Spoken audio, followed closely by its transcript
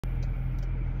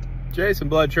Jason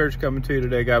Blood Church coming to you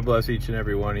today. God bless each and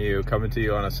every one of you. Coming to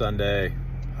you on a Sunday.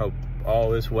 Hope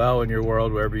all is well in your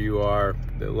world, wherever you are.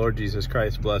 The Lord Jesus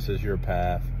Christ blesses your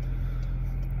path.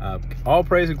 All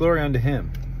praise and glory unto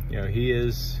him. You know, he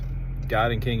is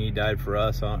God and King. He died for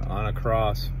us on a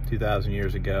cross 2,000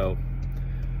 years ago.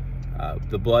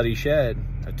 The blood he shed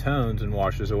atones and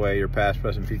washes away your past,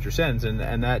 present, future sins.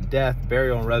 And that death,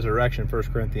 burial, and resurrection, 1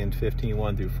 Corinthians 15,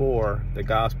 1-4, the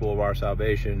gospel of our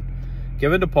salvation,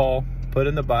 given to Paul, put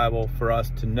in the Bible for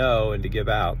us to know and to give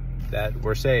out, that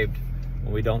we're saved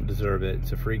when we don't deserve it.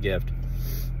 It's a free gift.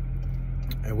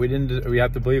 And we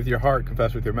have to believe with your heart,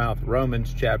 confess with your mouth.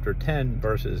 Romans chapter 10,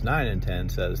 verses 9 and 10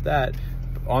 says that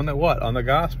on the what? On the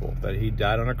gospel, that he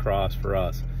died on a cross for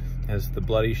us. As the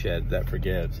blood he shed that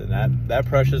forgives. And that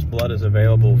precious blood is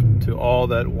available to all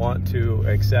that want to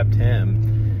accept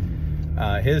him,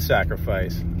 his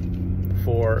sacrifice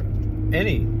for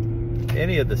any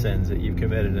of the sins that you've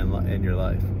committed in your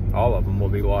life. All of them will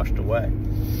be washed away.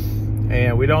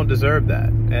 And we don't deserve that.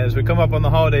 As we come up on the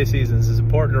holiday seasons, it's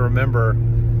important to remember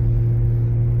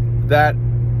that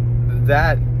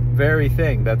very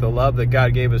thing, that the love that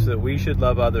God gave us, that we should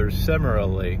love others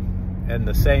similarly in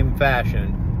the same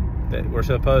fashion that we're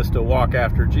supposed to walk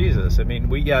after Jesus. I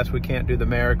mean, yes, we can't do the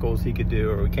miracles he could do,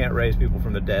 or we can't raise people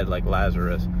from the dead like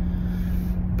Lazarus,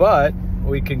 but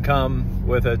we can come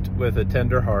with a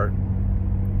tender heart,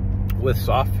 with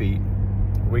soft feet.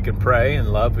 We can pray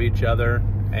and love each other,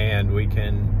 and we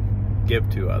can give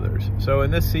to others. So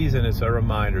in this season, it's a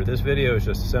reminder. This video is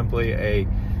just simply a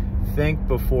think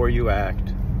before you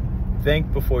act.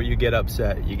 Think before you get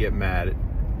upset, you get mad.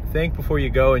 Think before you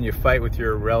go and you fight with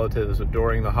your relatives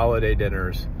during the holiday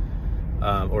dinners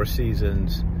or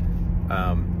seasons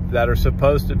that are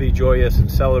supposed to be joyous in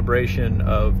celebration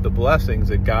of the blessings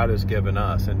that God has given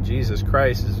us. And Jesus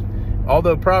Christ is,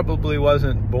 although probably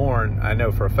wasn't born, I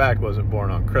know for a fact wasn't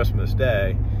born on Christmas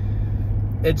Day,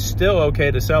 it's still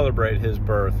okay to celebrate his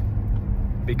birth,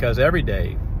 because every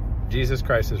day Jesus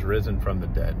Christ is risen from the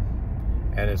dead.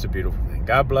 And it's a beautiful thing.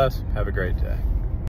 God bless. Have a great day.